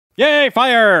Yay,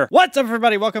 fire! What's up,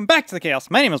 everybody? Welcome back to the Chaos.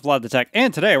 My name is Vlad the-tek,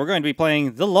 and today we're going to be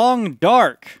playing The Long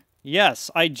Dark. Yes,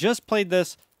 I just played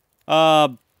this,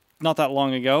 not that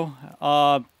long ago.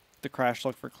 The crash,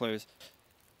 look for clues.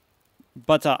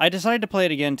 But, I decided to play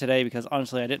it again today because,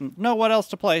 honestly, I didn't know what else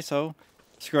to play, so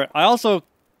screw it. I also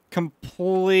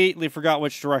completely forgot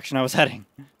which direction I was heading.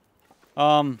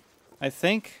 I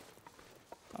think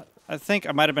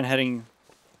I might have been heading...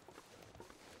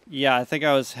 Yeah, I think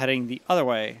I was heading the other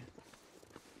way.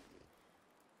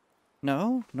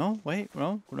 No, wait,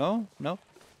 no.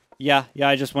 Yeah,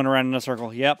 I just went around in a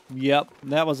circle. Yep,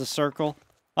 that was a circle.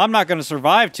 I'm not going to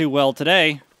survive too well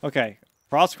today. Okay,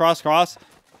 cross.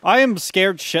 I am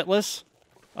scared shitless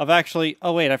of actually...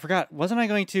 Oh, wait, I forgot. Wasn't I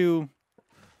going to...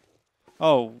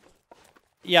 Oh,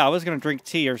 yeah, I was going to drink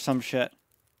tea or some shit.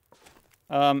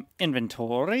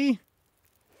 Inventory?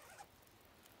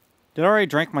 Did I already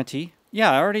drink my tea?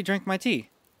 Yeah, I already drank my tea.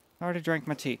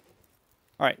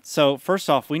 Alright, so first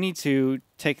off, we need to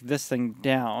take this thing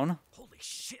down. Holy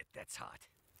shit, that's hot.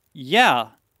 Yeah.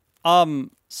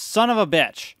 Son of a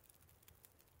bitch.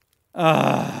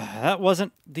 That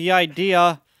wasn't the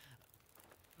idea.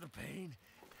 The pain.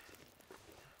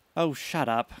 Oh, shut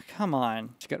up. Come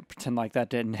on. Just gotta pretend like that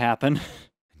didn't happen. I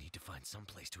need to find some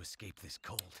place to escape this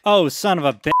cold. Oh, son of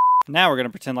a bitch. Now we're gonna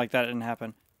pretend like that didn't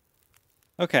happen.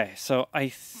 Okay, so I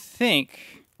think...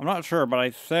 I'm not sure, but I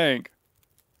think...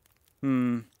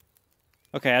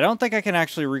 Okay, I don't think I can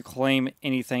actually reclaim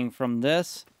anything from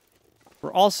this.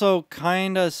 We're also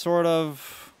kinda, sort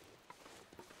of...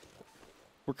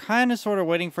 We're kinda, sort of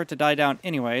waiting for it to die down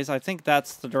anyways. I think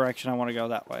that's the direction I want to go,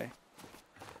 that way.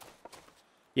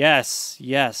 Yes.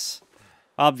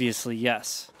 Obviously,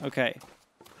 yes. Okay.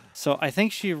 So, I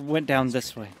think she went down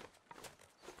this way.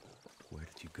 Where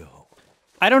did you go?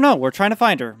 I don't know. We're trying to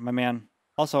find her, my man.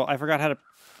 Also, I forgot how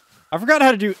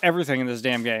to do everything in this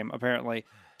damn game, apparently.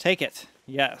 Take it.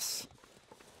 Yes.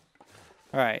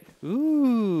 Alright.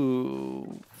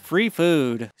 Ooh. Free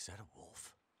food. Is that a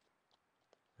wolf?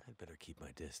 I'd better keep my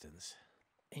distance.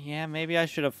 Yeah, maybe I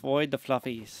should avoid the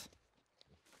fluffies.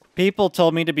 People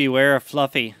told me to beware of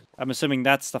Fluffy. I'm assuming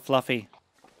that's the Fluffy.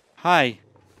 Hi.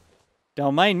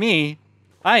 Don't mind me.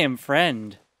 I am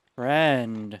friend.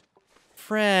 Friend.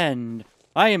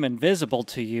 I am invisible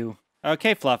to you.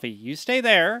 Okay, Fluffy, you stay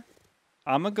there.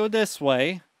 I'm gonna go this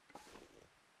way.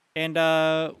 And,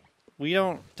 we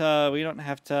don't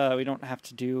have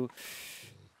to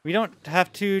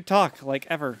talk, like,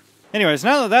 ever. Anyways,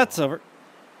 now that that's over...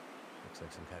 Looks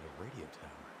like some kind of radio tower.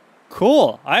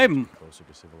 Cool, I'm... Closer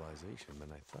to civilization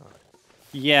than I thought.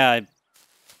 Yeah,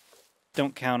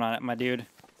 don't count on it, my dude.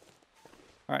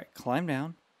 Alright, climb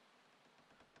down.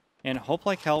 And hope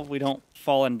like hell we don't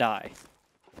fall and die.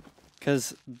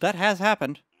 Because that has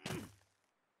happened.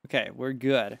 Okay, we're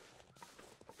good.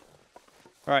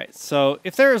 Alright, so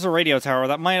if there is a radio tower,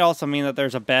 that might also mean that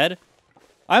there's a bed.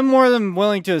 I'm more than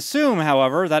willing to assume,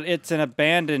 however, that it's an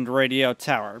abandoned radio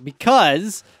tower.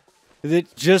 Because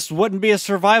it just wouldn't be a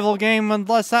survival game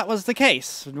unless that was the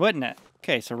case, wouldn't it?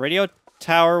 Okay, so radio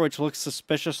tower, which looks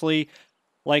suspiciously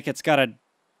like it's got a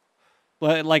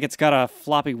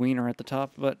floppy wiener at the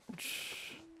top, but...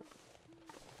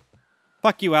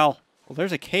 Fuck you, Al. Well,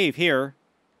 there's a cave here.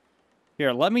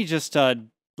 Here, let me just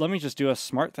do a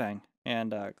smart thing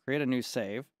and create a new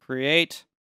save. Create.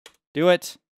 Do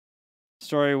it.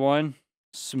 Story 1.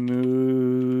 Smoosh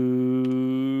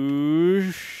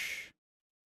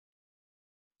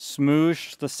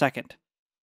the second.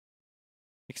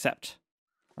 Accept.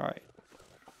 Alright.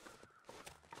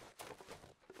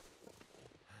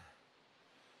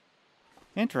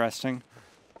 Interesting.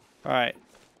 Alright.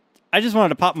 I just wanted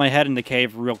to pop my head in the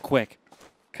cave real quick.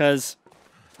 Because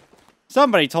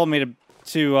somebody told me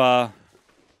to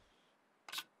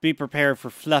be prepared for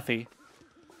Fluffy.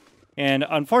 And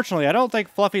unfortunately, I don't think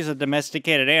Fluffy's a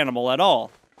domesticated animal at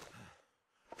all.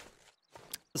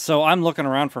 So I'm looking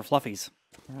around for Fluffies.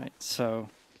 Alright, so...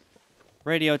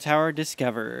 Radio tower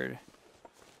discovered.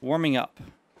 Warming up.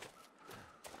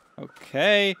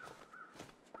 Okay.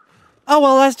 Oh,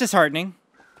 well, that's disheartening.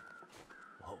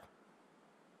 Whoa.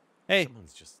 Hey.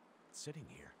 Someone's just sitting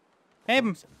here. Hey,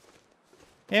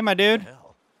 my dude.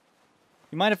 Hell.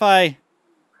 You mind if I...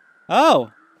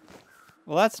 Oh.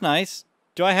 Well, that's nice.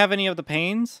 Do I have any of the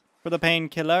pains for the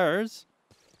painkillers?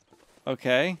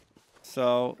 Okay.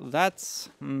 So, that's...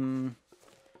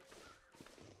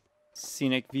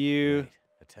 Scenic view. Wait,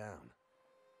 a town.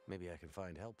 Maybe I can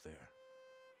find help there.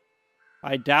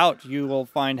 I doubt you will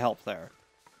find help there.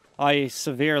 I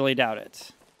severely doubt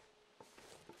it.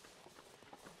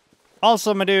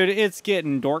 Also, my dude, it's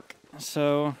getting dork,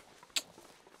 so...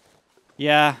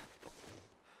 Yeah.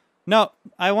 No,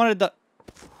 I wanted the...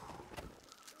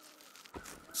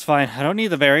 It's fine. I don't need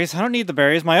the berries. I don't need the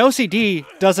berries. My OCD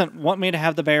doesn't want me to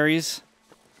have the berries.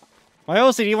 My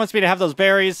OCD wants me to have those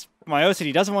berries. My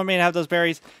OCD doesn't want me to have those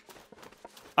berries.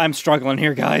 I'm struggling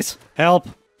here, guys. Help.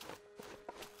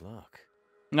 Look.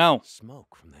 No.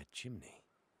 Smoke from that chimney.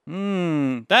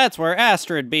 That's where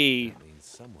Astrid be. That means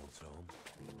someone's home.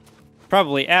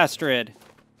 Probably Astrid.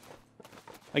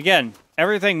 Again,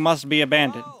 everything must be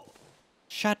abandoned. Hello?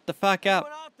 Shut the fuck up.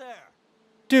 Anyone out there?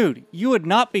 Dude, you would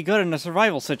not be good in a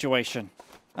survival situation.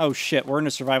 Oh shit, we're in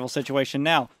a survival situation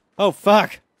now. Oh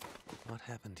fuck. What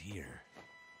happened here?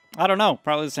 I don't know.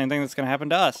 Probably the same thing that's gonna happen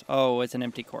to us. Oh, it's an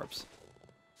empty corpse.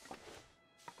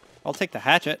 I'll take the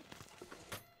hatchet.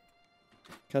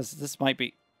 Because this might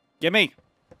be... Gimme!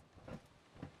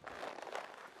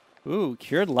 Ooh,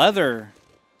 cured leather.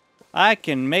 I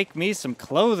can make me some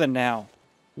clothing now.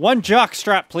 One jock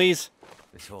strap, please.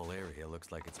 This whole area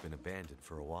looks like it's been abandoned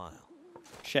for a while.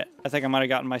 Shit, I think I might have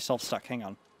gotten myself stuck. Hang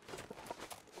on.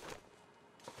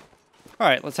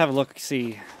 Alright, let's have a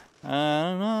look-see.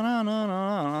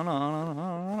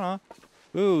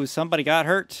 Ooh, somebody got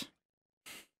hurt.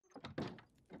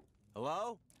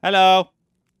 Hello? Hello.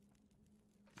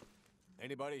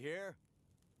 Anybody here?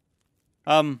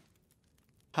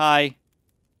 Hi.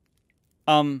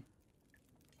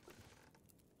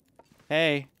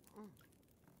 Hey.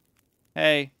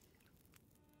 Hey.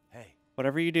 Hey.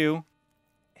 Whatever you do,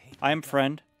 Hey. I am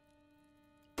friend.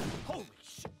 Holy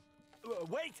shit.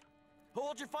 Wait!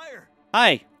 Hold your fire!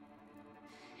 Hi.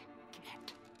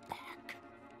 Get back.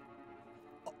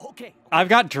 Okay. I've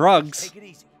got drugs. Take it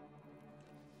easy.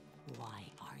 Why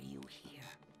are you here?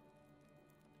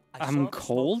 I I'm saw the smoke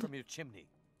cold? from your chimney.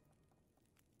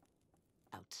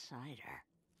 Outsider.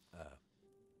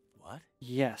 What?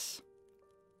 Yes.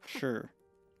 Sure.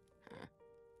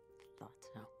 Thought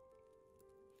so.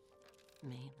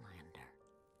 Mainlander.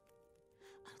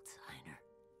 Outsider.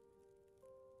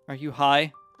 Are you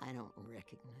high? I don't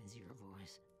recognize your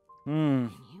voice. Hmm.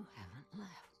 And you haven't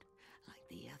left like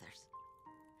the others.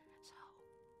 So,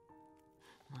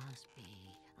 must be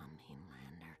a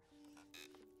mainlander.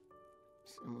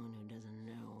 Someone who doesn't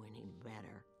know any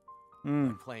better. Hmm.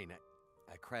 My plane,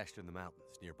 I crashed in the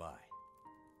mountains nearby.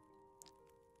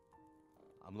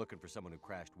 I'm looking for someone who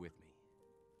crashed with me.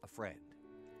 A friend.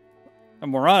 A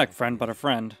moronic friend, but a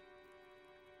friend.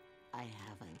 I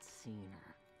haven't seen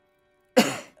her.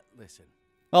 Listen.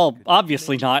 Well, could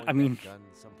obviously maybe not. point I mean, that gun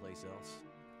someplace else.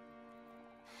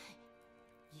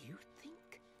 You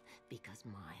think because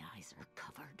my eyes are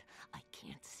covered, I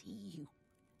can't see you?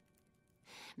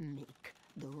 Make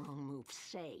the wrong move,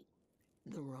 say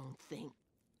the wrong thing.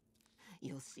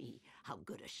 You'll see how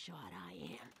good a shot I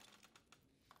am.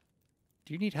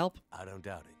 do you need help? I don't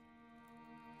doubt it.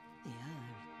 The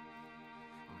others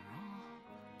are all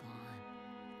gone.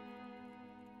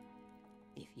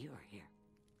 If you're here,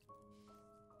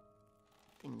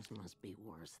 things must be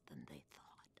worse than they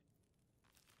thought.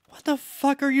 What the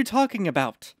fuck are you talking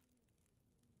about?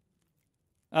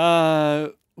 Who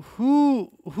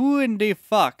in the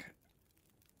fuck?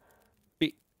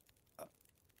 Who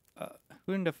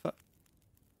in the fuck?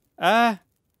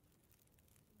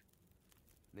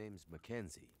 Name's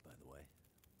Mackenzie, by the way.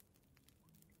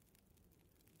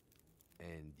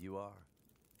 And you are?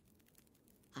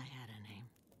 I had a name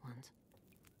once.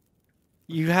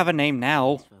 You have a name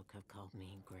now. Folk have called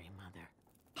me Grey Mother.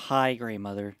 Hi, Grey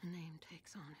Mother. A name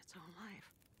takes on its own life,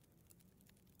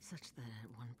 such that at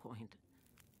one point,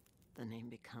 the name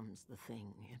becomes the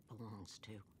thing it belongs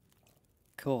to.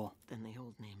 Cool. Then the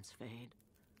old names fade,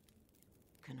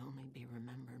 can only be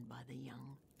remembered by the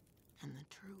young and the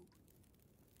true.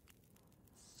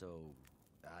 So,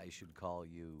 I should call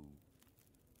you...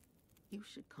 You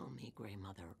should call me Grey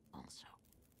Mother also.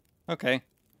 Okay.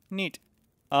 Neat.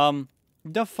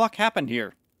 The fuck happened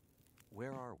here?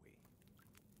 Where are we?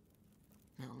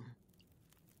 Milton,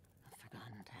 a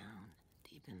forgotten town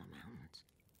deep in the mountains.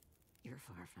 You're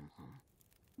far from home.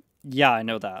 Yeah, I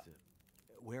know that.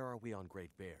 Where are we on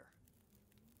Great Bear?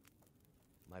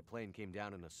 My plane came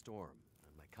down in a storm,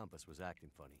 and my compass was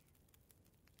acting funny.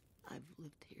 I've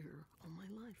lived here all my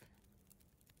life.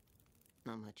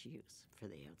 Not much use for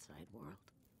the outside world.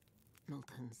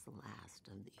 Milton's the last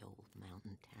of the old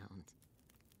mountain towns.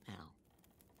 Now,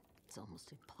 it's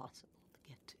almost impossible to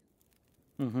get to.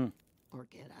 Mm-hmm. Or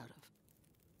get out of.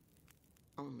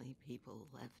 Only people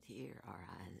left here are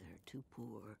either too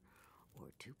poor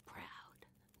or too proud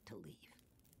to leave.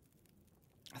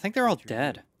 I think they're all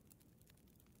dead.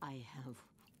 I have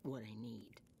what I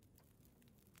need.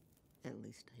 At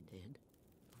least I did,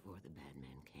 before the bad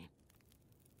man came.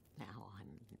 Now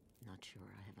I'm not sure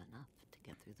I have enough to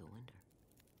get through the winter.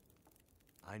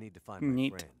 I need to find my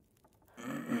Neat.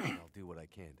 friend. I'll do what I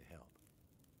can to help.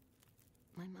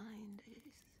 My mind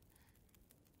is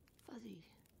fuzzy.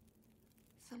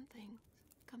 Some things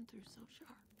come through so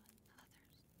sharp,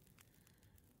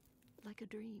 others like a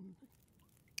dream.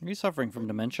 Are you suffering from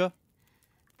dementia?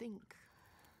 Think.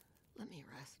 Let me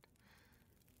rest.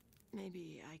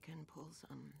 Maybe I can pull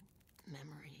some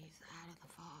memories out of the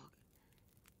fog.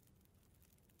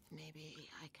 Maybe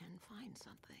I can find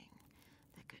something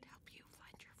that could help you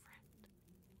find your friend.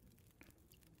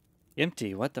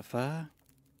 Empty, what the fuck?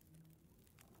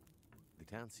 The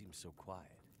town seems so quiet.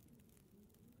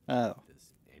 Oh.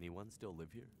 Does anyone still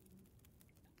live here?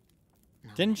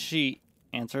 No, Didn't she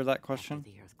answer that after question?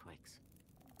 the earthquakes,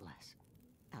 less.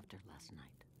 After last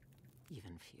night,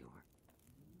 even fewer.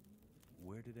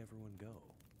 Where did everyone go?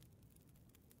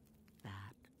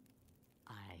 That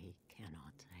I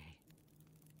cannot say.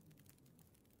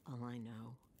 All I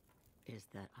know is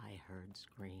that I heard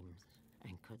screams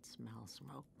and could smell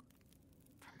smoke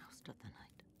for most of the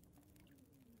night.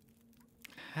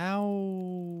 How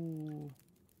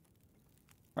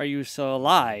are you still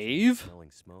alive?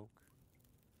 Smelling smoke?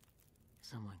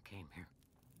 Someone came here.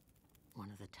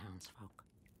 One of the townsfolk.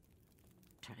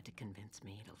 Tried to convince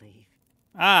me to leave.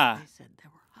 Ah, They said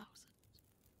there were houses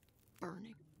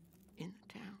burning in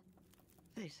the town.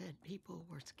 They said people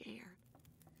were scared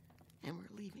and were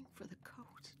leaving for the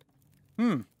coast.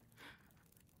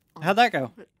 How'd that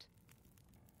go?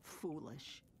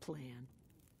 Foolish plan.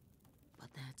 But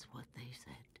that's what they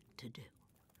said to do.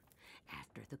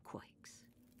 After the quakes.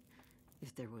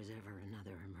 If there was ever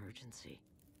another emergency,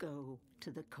 go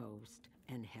to the coast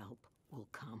and help will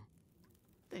come.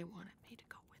 They wanted me to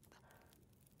go with them.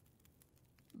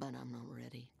 But I'm not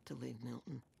ready to leave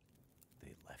Milton.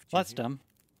 They left you Well, that's here? dumb.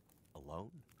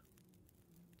 Alone?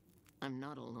 I'm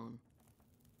not alone.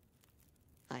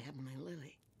 I have my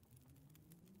Lily.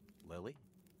 Lily?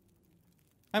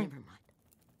 Never mind.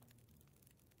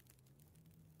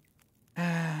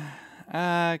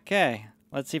 Okay,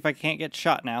 let's see if I can't get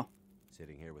shot now.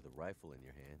 Sitting here with a rifle in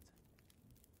your hands.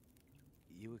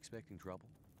 You expecting trouble?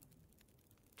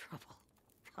 Trouble.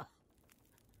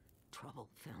 Trouble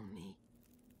found me.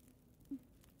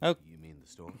 Oh, You mean the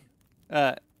storm?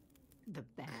 The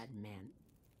bad men.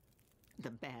 The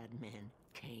bad men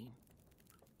came.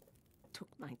 Took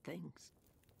my things.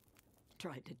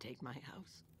 Tried to take my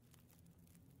house.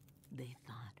 They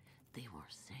thought they were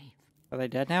safe are they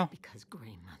dead now? because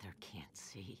Grey Mother can't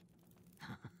see.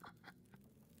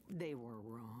 They were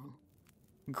wrong.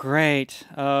 Great.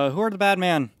 Who are the bad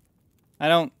men? I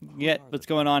don't get what's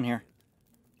going on here.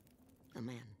 The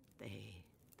men, they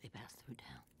passed through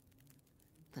town.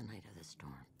 The night of the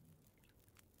storm.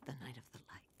 The night of the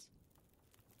lights.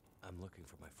 I'm looking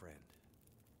for my friend.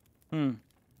 Hmm.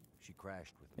 She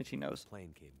crashed with me. And she knows. The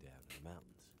plane came down in the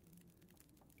mountains.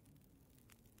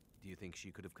 Do you think she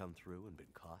could have come through and been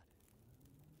caught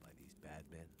by these bad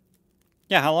men?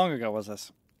 Yeah, how long ago was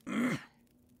this?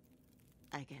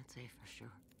 I can't say for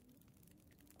sure.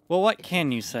 Well, what If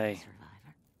can you found a say?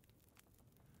 survivor.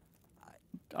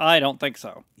 I don't think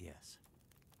so. Yes,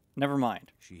 Never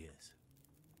mind. she is.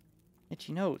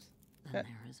 Itchy nose. Then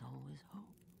there is always hope.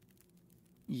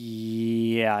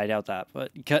 Yeah, I doubt that.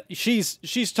 But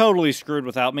she's totally screwed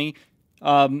without me.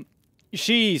 I'm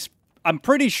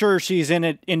pretty sure she's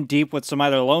in deep with some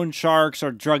either loan sharks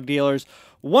or drug dealers.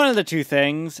 One of the two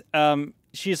things.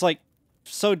 She's like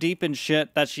so deep in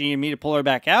shit that she needed me to pull her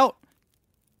back out.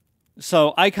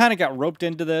 So I kind of got roped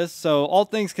into this. So all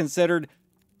things considered,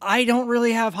 I don't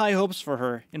really have high hopes for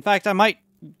her. In fact,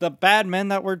 the bad men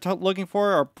that we're looking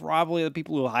for are probably the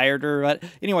people who hired her. But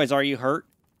anyways, are you hurt?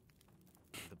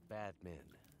 The bad men.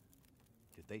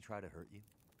 Did they try to hurt you?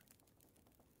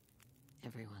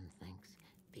 Everyone thinks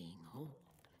being old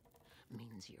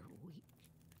means you're weak,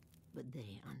 but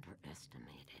they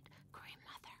underestimated Grey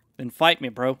Mother. Then fight me,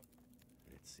 bro.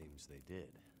 It seems they did.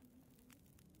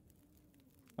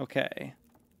 Okay.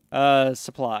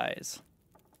 Supplies.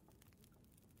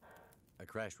 I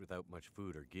crashed without much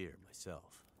food or gear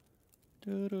myself.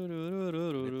 Do, do, do, do,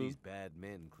 And do, if do. these bad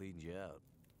men cleaned you out,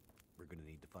 we're gonna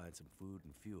need to find some food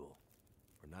and fuel,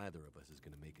 or neither of us is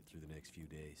gonna make it through the next few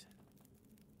days.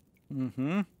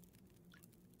 Mm-hmm.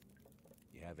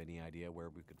 You have any idea where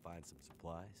we could find some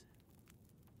supplies?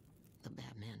 The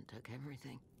bad men took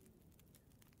everything.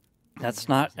 That's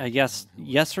There not isn't a yes. one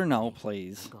who Yes or will no, be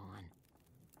please. Gone.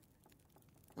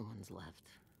 The ones left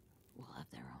will have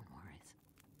their own worries.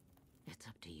 It's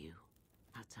up to you,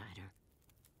 outsider.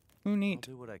 Who I'll neat?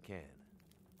 do what I can,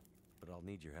 but I'll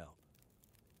need your help.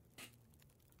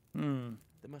 Hmm.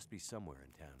 There must be somewhere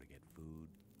in town to get food,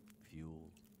 fuel,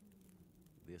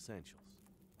 the essentials.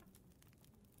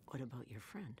 What about your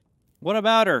friend? What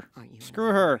about her? Aren't you in a Screw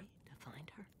her. hurry to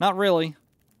find her? Not really.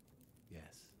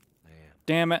 Yes, I am.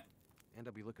 Damn it. And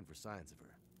I'll be looking for signs of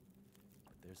her.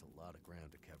 But there's a lot of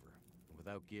ground to cover. And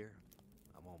without gear,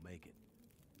 I won't make it.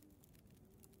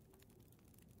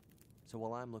 So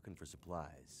while I'm looking for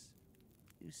supplies,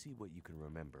 you see what you can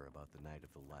remember about the Night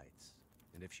of the Lights,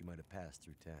 and if she might have passed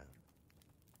through town.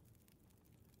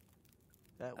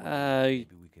 That way,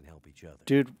 maybe we can help each other.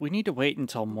 Dude, we need to wait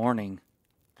until morning.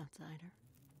 Outsider,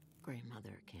 Grey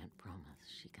Mother can't promise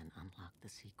she can unlock the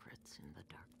secrets in the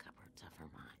dark cupboards of her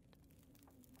mind.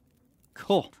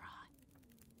 Cool. Try.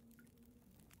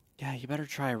 Yeah, you better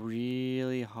try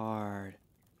really hard.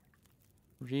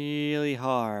 Really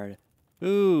hard.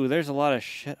 Ooh, there's a lot of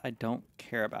shit I don't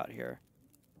care about here.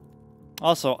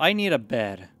 Also, I need a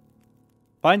bed.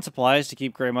 Find supplies to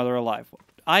keep Grey Mother alive.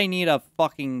 I need a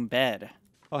fucking bed.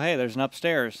 Oh, hey, there's an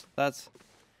upstairs. That's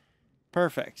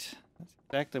perfect. That's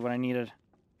exactly what I needed.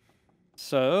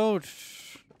 So,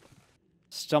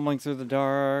 stumbling through the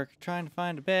dark, trying to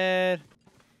find a bed.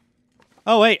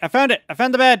 Oh, wait, I found it. I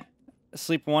found the bed.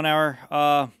 Sleep 1 hour.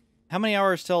 How many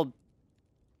hours till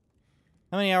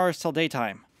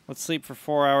daytime? Let's sleep for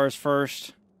 4 hours first.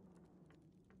 See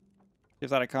if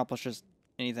that accomplishes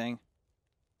anything.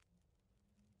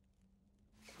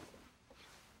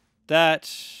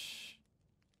 That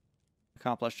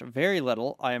accomplished very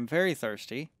little. I am very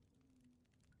thirsty.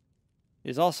 It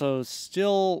is also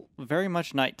still very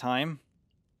much nighttime.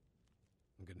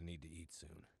 I'm gonna need to eat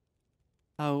soon.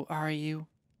 Oh, are you?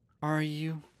 Are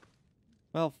you?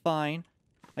 Well, fine.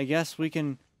 I guess we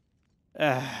can...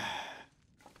 I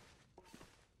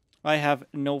have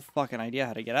no fucking idea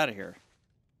how to get out of here.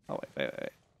 Oh, wait.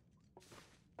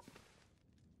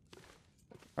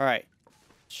 Alright.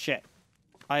 Shit.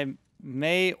 I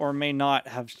may or may not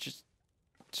have just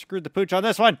screwed the pooch on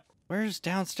this one. Where's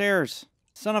downstairs?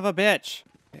 Son of a bitch.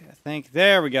 Okay, I think,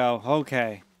 there we go.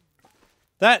 Okay.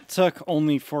 That took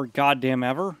only for goddamn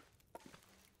ever.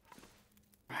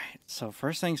 Alright, so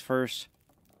first things first.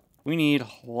 We need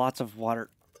lots of water.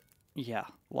 Yeah,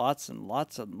 lots and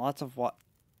lots and lots of water.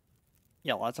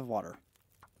 Yeah, lots of water.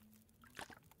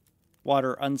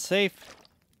 Water unsafe.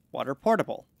 Water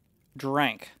portable.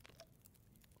 Drank.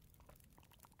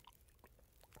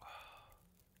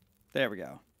 There we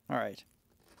go. Alright.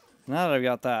 Now that I've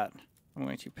got that, I'm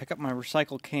going to pick up my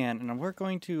recycle can, and we're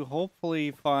going to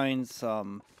hopefully find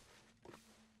some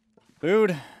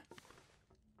food.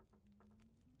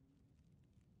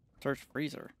 Search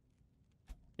freezer.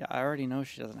 Yeah, I already know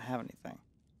she doesn't have anything.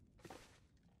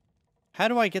 How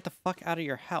do I get the fuck out of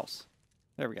your house?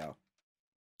 There we go.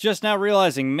 Just now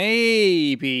realizing,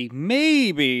 maybe.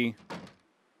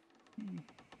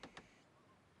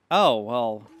 Oh,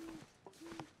 well.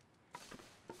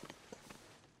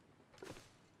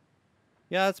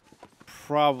 Yeah, that's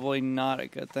probably not a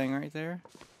good thing right there.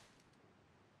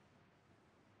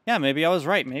 Yeah, maybe I was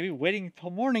right. Maybe waiting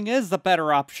until morning is the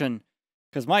better option.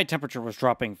 Because my temperature was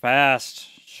dropping fast.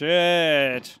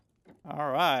 Shit.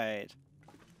 Alright.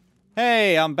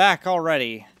 Hey, I'm back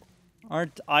already.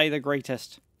 Aren't I the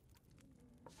greatest?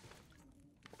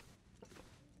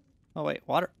 Oh, wait,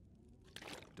 water?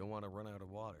 Don't want to run out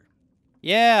of water.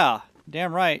 Yeah,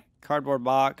 damn right. Cardboard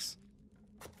box.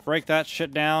 Break that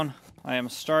shit down. I am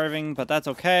starving, but that's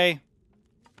okay.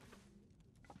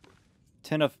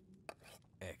 Tin of...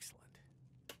 Excellent.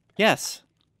 Yes,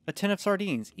 a tin of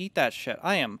sardines. Eat that shit.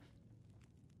 I am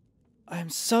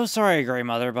so sorry, Grey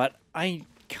Mother, but I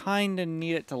kinda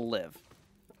need it to live.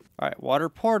 Alright, water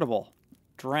portable.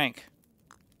 Drank.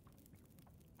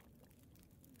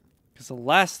 Because the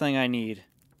last thing I need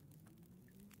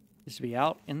is to be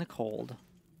out in the cold,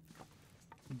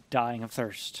 dying of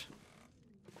thirst.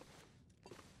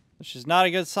 Which is not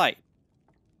a good sight.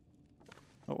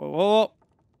 Whoa.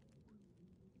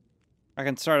 I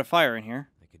can start a fire in here.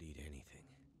 I could eat anything.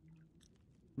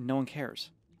 No one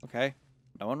cares. Okay?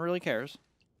 No one really cares.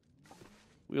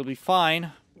 We'll be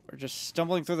fine. We're just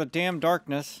stumbling through the damn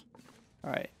darkness.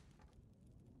 Alright.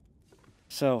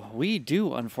 So, we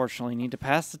do, unfortunately, need to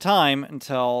pass the time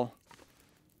until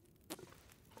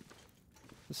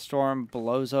the storm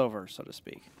blows over, so to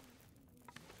speak.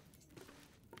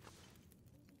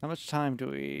 How much time do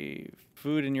we...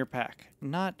 Food in your pack.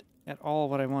 Not at all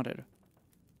what I wanted.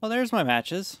 Oh, there's my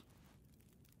matches.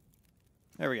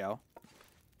 There we go.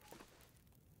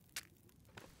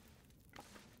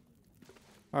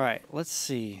 Alright, let's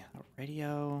see. A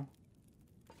radio.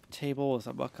 Table with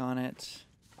a book on it.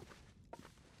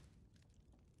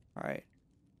 Alright.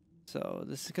 So,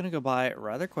 this is going to go by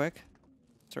rather quick.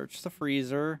 Search the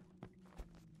freezer.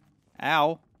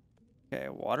 Ow. Okay,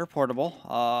 water portable.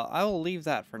 I will leave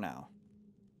that for now.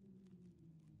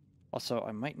 Also,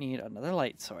 I might need another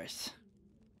light source.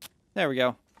 There we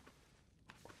go.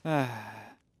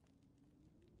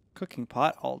 Cooking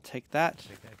pot. I'll take that. I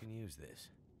think I can use this.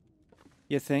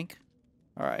 You think?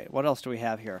 Alright, what else do we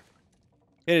have here?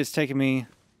 It is taking me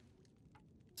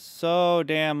so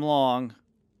damn long.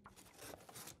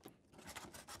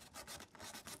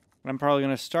 I'm probably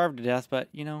going to starve to death, but,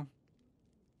 you know.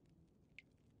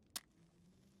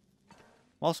 I'm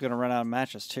also going to run out of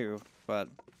matches, too, but...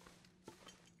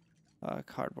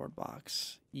 cardboard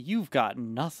box. You've got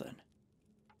nothing.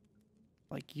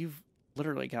 Like, you've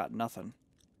literally got nothing.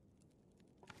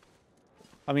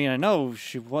 I mean, I know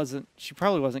she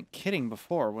probably wasn't kidding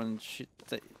before when she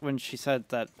said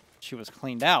that she was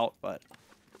cleaned out, but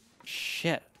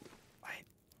shit. I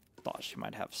thought she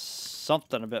might have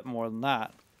something a bit more than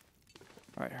that.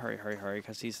 Alright, hurry, hurry, hurry,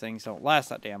 because these things don't last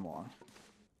that damn long.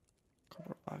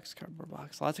 Cardboard box, cardboard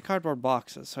box. Lots of cardboard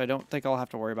boxes, so I don't think I'll have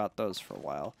to worry about those for a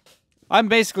while. I'm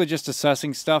basically just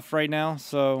assessing stuff right now,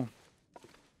 so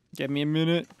give me a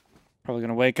minute. Probably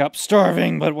gonna wake up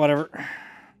starving, but whatever.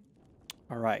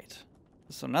 Alright.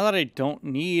 So now that I don't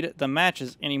need the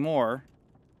matches anymore...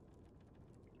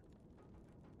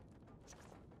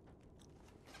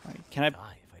 Right, can I...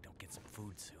 Die if I don't get some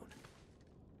food soon.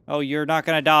 Oh, you're not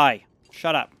gonna die.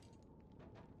 Shut up.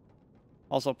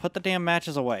 Also, put the damn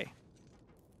matches away.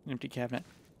 Empty cabinet.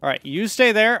 Alright, you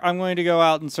stay there. I'm going to go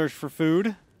out and search for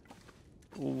food.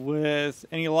 With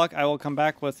any luck, I will come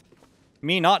back with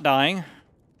me not dying.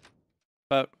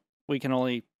 But we can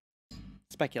only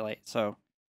speculate, so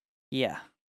yeah.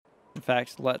 In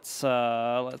fact, let's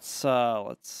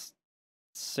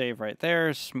save right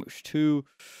there. Smoosh 2.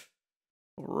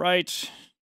 Right.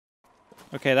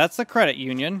 Okay, that's the credit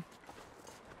union.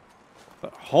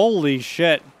 But holy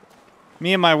shit.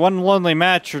 Me and my one lonely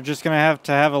match are just gonna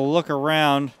have a look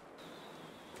around.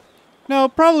 No,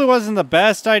 probably wasn't the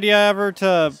best idea ever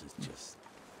to... This is just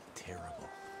terrible.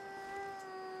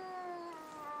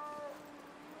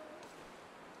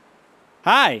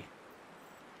 Hi!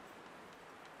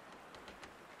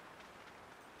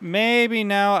 Maybe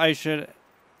now I should...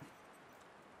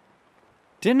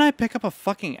 Didn't I pick up a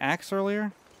fucking axe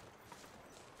earlier?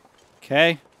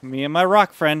 Okay, me and my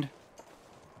rock friend.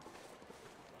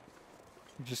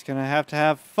 We're just gonna have to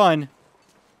have fun.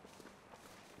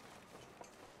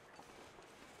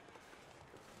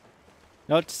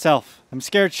 Note to self. I'm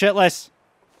scared shitless.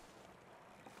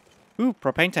 Ooh,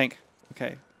 propane tank.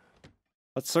 Okay.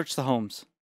 Let's search the homes.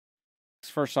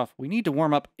 First off, we need to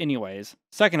warm up anyways.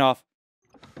 Second off,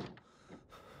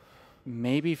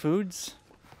 maybe foods?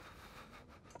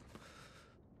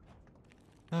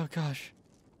 Oh gosh.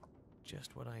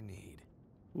 Just what I need.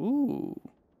 Ooh.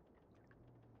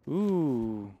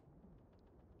 Ooh.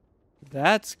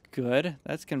 That's good.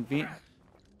 That's convenient.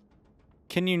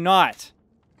 Can you not?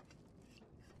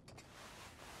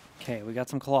 Okay, we got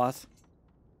some cloth.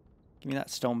 Give me that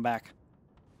stone back.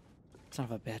 Son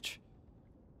of a bitch.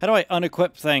 How do I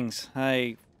unequip things?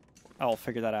 I'll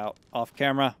figure that out off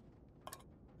camera. I'm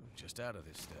just out of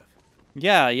this stuff.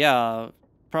 Yeah.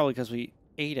 Probably because we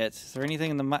ate it. Is there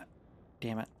anything in the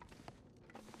Damn it.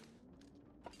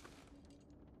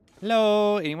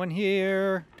 Hello? Anyone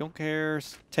here? Don't care.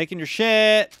 Taking your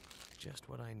shit. Just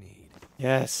what I need.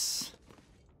 Yes.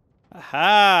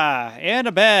 Aha! And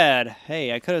a bed.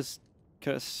 Hey, I could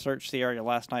have searched the area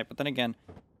last night, but then again,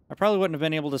 I probably wouldn't have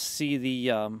been able to see the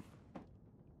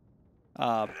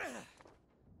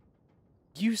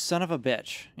you son of a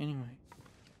bitch. Anyway,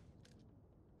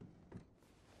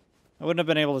 I wouldn't have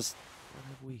been able to. What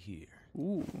have we here?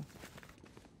 Ooh.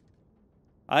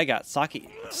 I got sake.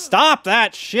 Stop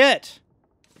that shit!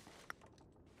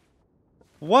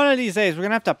 One of these days, we're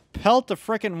gonna have to pelt the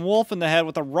frickin' wolf in the head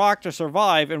with a rock to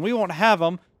survive, and we won't have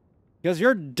him because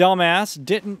your dumbass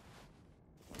didn't.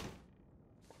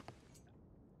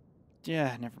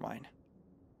 Yeah, never mind.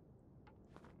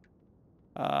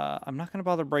 I'm not gonna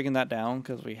bother breaking that down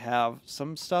because we have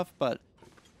some stuff, but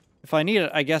if I need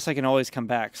it, I guess I can always come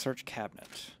back. Search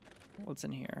cabinet. What's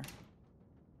in here?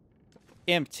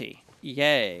 Empty.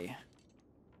 Yay.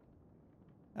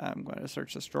 I'm going to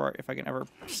search this drawer if I can ever...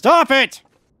 Stop it!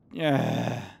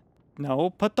 Yeah. No,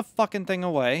 put the fucking thing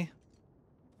away.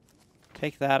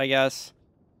 Take that, I guess.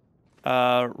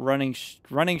 Running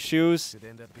shoes. Could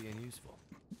end up being useful.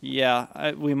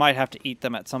 Yeah, we might have to eat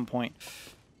them at some point.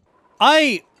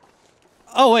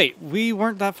 Oh, wait. We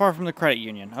weren't that far from the credit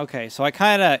union. Okay, so I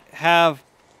kind of have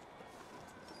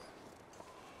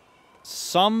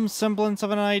some semblance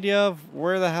of an idea of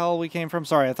where the hell we came from.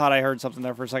 Sorry, I thought I heard something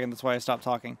there for a second. That's why I stopped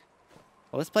talking.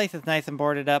 Well, this place is nice and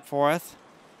boarded up for us.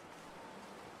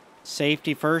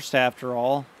 Safety first, after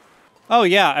all. Oh,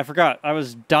 yeah, I forgot. I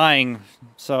was dying,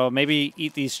 so maybe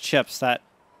eat these chips that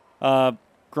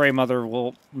Grey Mother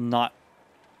will not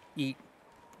eat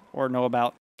or know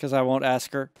about, because I won't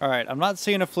ask her. All right, I'm not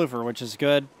seeing a floofer, which is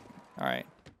good. All right.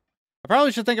 I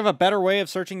probably should think of a better way of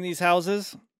searching these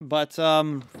houses, but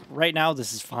right now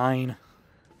this is fine.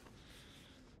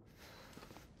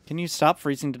 Can you stop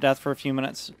freezing to death for a few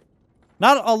minutes?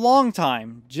 Not a long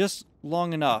time, just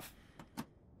long enough.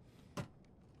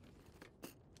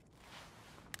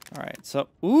 All right, so,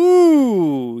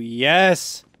 ooh,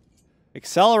 yes.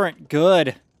 Accelerant,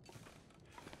 good.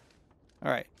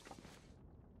 All right.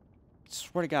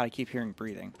 Swear to God, I keep hearing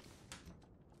breathing.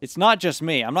 It's not just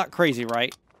me. I'm not crazy,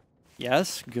 right?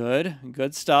 Yes, good.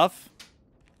 Good stuff.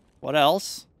 What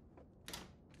else?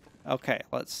 Okay,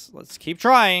 let's keep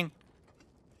trying.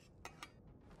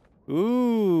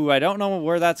 Ooh, I don't know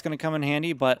where that's going to come in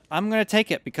handy, but I'm going to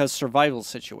take it because survival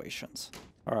situations.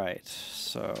 All right,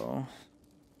 so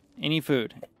any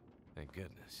food. Thank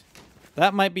goodness.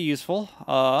 That might be useful.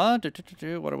 What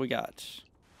do we got?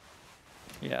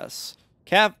 Yes.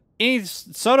 Any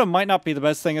soda might not be the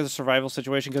best thing as a survival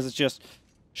situation because it's just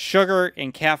sugar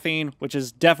and caffeine, which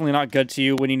is definitely not good to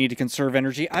you when you need to conserve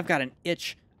energy. I've got an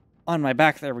itch on my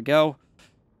back. There we go.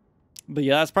 But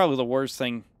yeah, that's probably the worst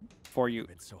thing for you. I've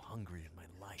been so hungry in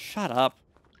my life. Shut up.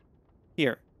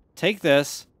 Here, take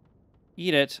this,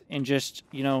 eat it, and just,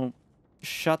 you know,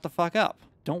 shut the fuck up.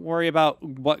 Don't worry about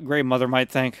what Grey Mother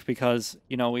might think because,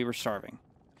 you know, we were starving.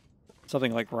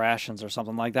 Something like rations or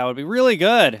something like that would be really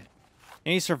good.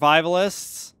 Any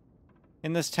survivalists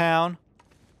in this town?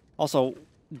 Also,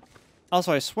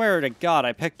 I swear to God,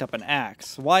 I picked up an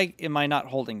axe. Why am I not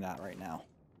holding that right now?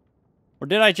 Or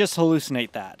did I just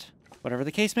hallucinate that? Whatever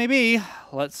the case may be,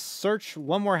 let's search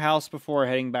one more house before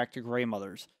heading back to Grey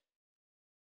Mother's.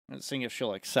 And seeing if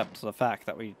she'll accept the fact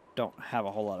that we don't have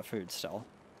a whole lot of food still.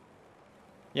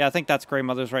 Yeah, I think that's Grey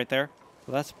Mother's right there.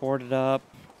 So that's boarded up.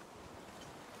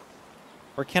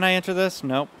 Or can I enter this?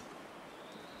 Nope.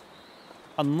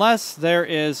 Unless there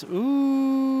is...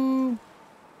 Ooh...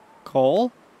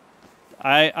 Coal?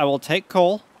 I will take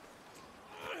coal.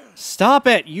 Stop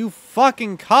it, you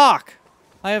fucking cock!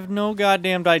 I have no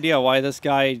goddamned idea why this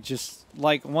guy just,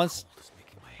 like, wants... It's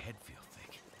making my head feel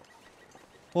thick.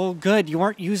 Well, good, you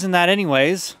weren't using that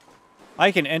anyways.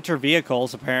 I can enter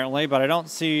vehicles, apparently, but I don't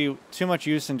see too much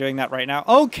use in doing that right now.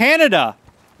 Oh, Canada!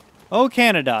 Oh,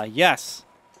 Canada, yes.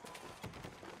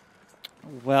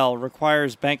 Well,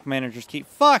 requires bank manager's key.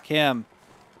 Fuck him.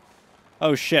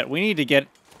 Oh, shit, we need to get...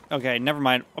 Okay, never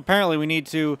mind. Apparently, we need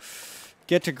to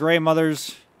get to Grey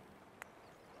Mother's,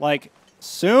 like,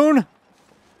 soon?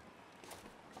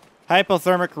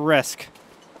 Hypothermic risk.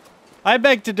 I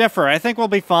beg to differ. I think we'll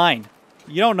be fine.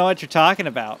 You don't know what you're talking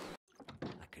about.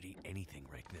 I could eat anything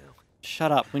right now.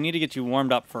 Shut up. We need to get you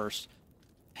warmed up first.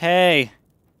 Hey.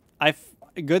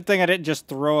 Good thing I didn't just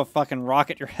throw a fucking rock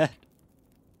at your head.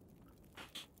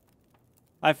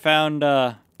 I found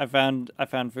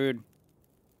food.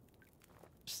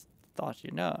 Just thought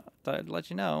I'd let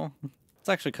you know. Let's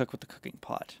actually cook with the cooking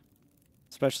pot.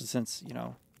 Especially since, you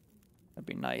know, that'd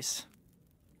be nice.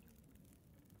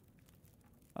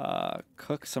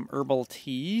 Cook some herbal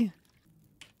tea.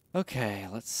 Okay,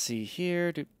 let's see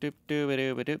here.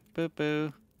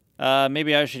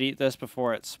 Maybe I should eat this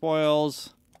before it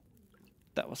spoils.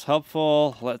 That was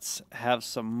helpful. Let's have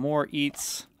some more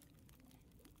eats.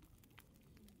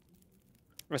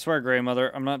 I swear, Grey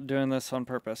Mother, I'm not doing this on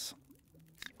purpose.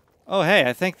 Oh, hey,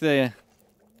 I think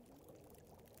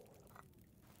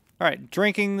Alright,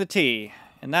 drinking the tea.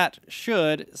 And that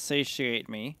should satiate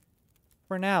me.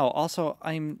 For now. Also,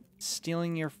 I'm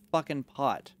stealing your fucking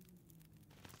pot.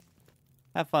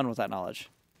 Have fun with that knowledge.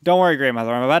 Don't worry, Grey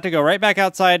Mother. I'm about to go right back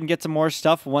outside and get some more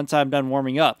stuff once I'm done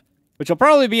warming up. Which will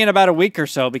probably be in about a week or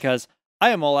so because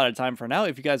I am all out of time for now.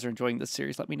 If you guys are enjoying this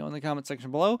series, let me know in the comment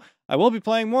section below. I will be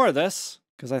playing more of this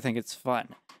because I think it's fun.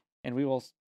 And we will...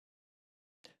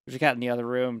 There's a cat in the other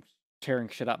room tearing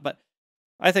shit up. But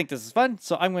I think this is fun,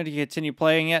 so I'm going to continue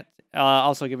playing it.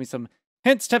 Also, give me some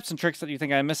hints, tips, and tricks that you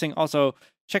think I'm missing. Also,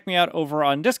 check me out over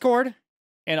on Discord.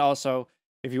 And also,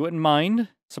 if you wouldn't mind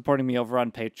supporting me over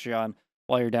on Patreon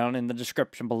while you're down in the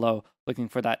description below looking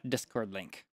for that Discord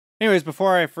link. Anyways,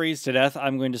 before I freeze to death,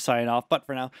 I'm going to sign off. But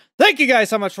for now, thank you guys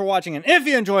so much for watching. And if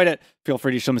you enjoyed it, feel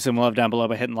free to show me some love down below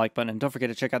by hitting the like button. And don't forget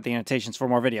to check out the annotations for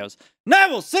more videos. And I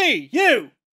will see you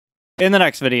in the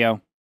next video.